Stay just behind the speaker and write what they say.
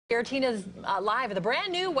Here, Tina's live at the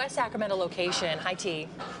brand new West Sacramento location. Hi, T.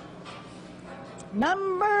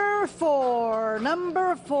 Number four.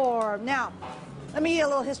 Now, let me get a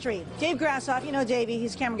little history. Dave Grassoff, you know Davey,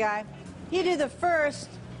 he's a camera guy. He did the first,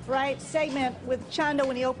 segment with Chando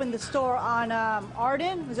when he opened the store on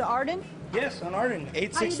Arden. Was it Arden? Yes, on Arden,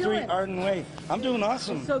 863 Arden Way. I'm doing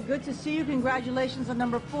awesome. It's so good to see you. Congratulations on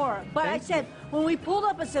number 4. But I said, when we pulled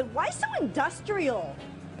up, I said, why so industrial?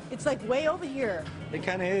 It's like way over here. It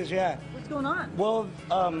kind of is, yeah. What's going on? Well,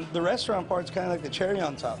 the restaurant part's kind of like the cherry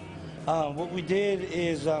on top. What we did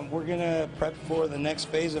is we're going to prep for the next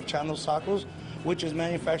phase of Chandos Tacos, which is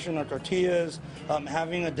manufacturing our tortillas,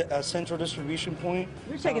 having a central distribution point.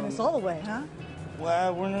 You're taking this all the way, huh?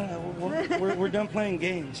 Well, we're done playing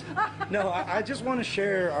games. No, I just want to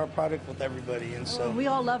share our product with everybody, and so we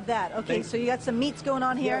all love that. Okay, so you got some meats going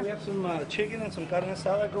on here. Yeah, we have some chicken and some carne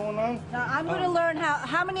asada going on. Now I'm going to learn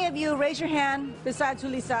how many of you, raise your hand besides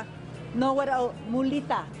Julissa, know what a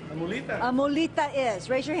mulita? A mulita. A mulita is.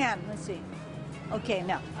 Raise your hand. Let's see. Okay,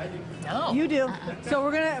 no. I do. No. You do. So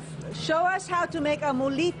we're going to show us how to make a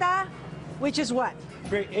mulita, which is what?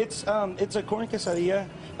 Great. It's a corn quesadilla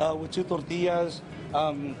with 2 tortillas.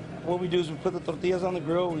 What we do is we put the tortillas on the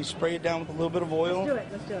grill, we spray it down with a little bit of oil.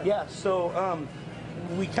 Let's do it. Yeah, so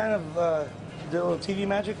we kind of did a little TV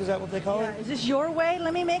magic, is that what they call it? Is this your way?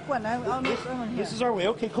 Let me make one. I'll make one here. This is our way.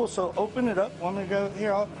 Okay, cool. So open it up. Want me to go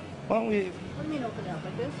here? Why don't we? What do you mean open it up,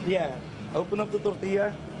 like this? Yeah, open up the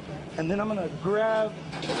tortilla, and then I'm gonna grab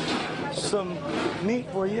some meat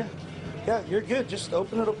for you. Yeah, you're good. Just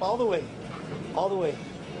open it up all the way. All the way.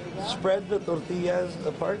 Spread the tortillas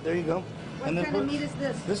apart. There you go. What kind of meat is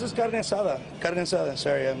this? This is carne asada. Carne asada.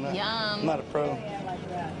 Sorry, I'm not a pro. Yeah, like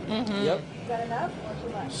that. Mm-hmm. Yep. Is that enough or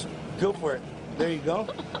too much? Go for it. There you go.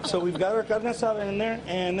 So we've got our carne asada in there,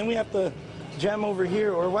 and then we have to jam over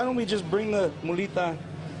here. Or why don't we just bring the mulita,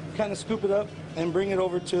 kind of scoop it up, and bring it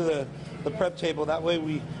over to the prep table. That way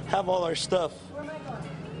we have all our stuff. Where am I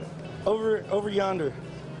going? Over yonder.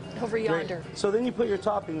 Over yonder. Great. So then you put your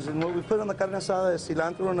toppings, and what we put on the carne asada is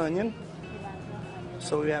cilantro and onion.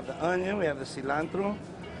 So we have the onion, we have the cilantro,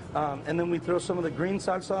 and then we throw some of the green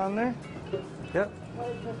salsa on there. Yep. What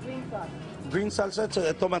is the green sauce? Green salsa, it's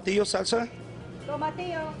a tomatillo salsa.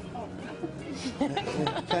 Tomatillo. Oh.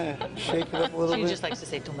 Kind of shake it up a little bit. She just likes to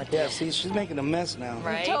say tomatillo. Yeah, see, she's making a mess now.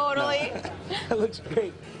 Right? Totally. That looks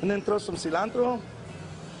great. And then throw some cilantro.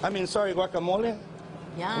 Guacamole.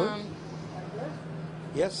 Yum.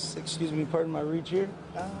 Yes, excuse me, pardon my reach here.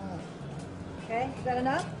 Okay, is that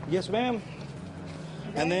enough? Yes, ma'am.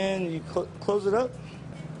 And then you close it up.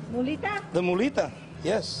 Mulita? The mulita,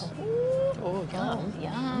 yes. Oh, yum,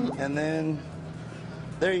 yum. And then,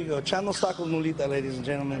 there you go. Chandos Tacos Mulita, ladies and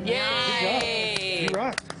gentlemen. Yay! You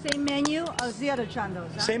rock. Same menu as the other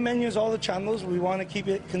Chandos, huh? Same menu as all the Chandos. We want to keep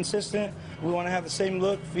it consistent. We want to have the same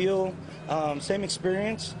look, feel, same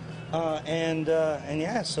experience. And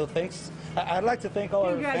yeah, so thanks. I'd like to thank all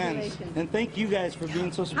our fans. And thank you guys for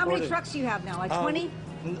being so supportive. How many trucks do you have now, like 20?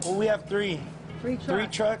 We have 3. 3 trucks. 3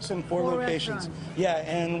 trucks and 4 locations. Yeah,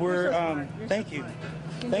 and we're, thank you.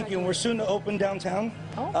 Thank you. And we're soon to open downtown,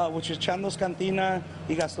 which is Chandos Cantina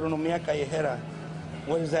y Gastronomía Callejera.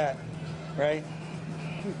 What is that? Right?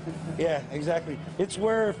 Yeah, exactly. It's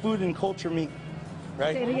where food and culture meet,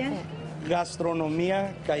 right? Say it again.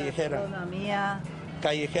 Gastronomía Callejera. Gastronomía.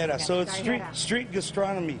 Callejera. So it's street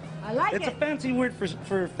gastronomy. I like it. It's a fancy word for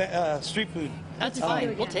street food. That's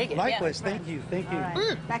fine. We'll take it. Likewise. Yeah. Thank you. Thank you. All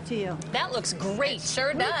right. Back to you. That looks great.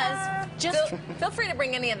 Sure does. Just Feel free to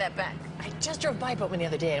bring any of that back. I just drove by one the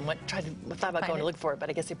other day and thought about going to look for it, but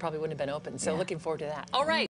I guess it probably wouldn't have been open. So looking forward to that. All right.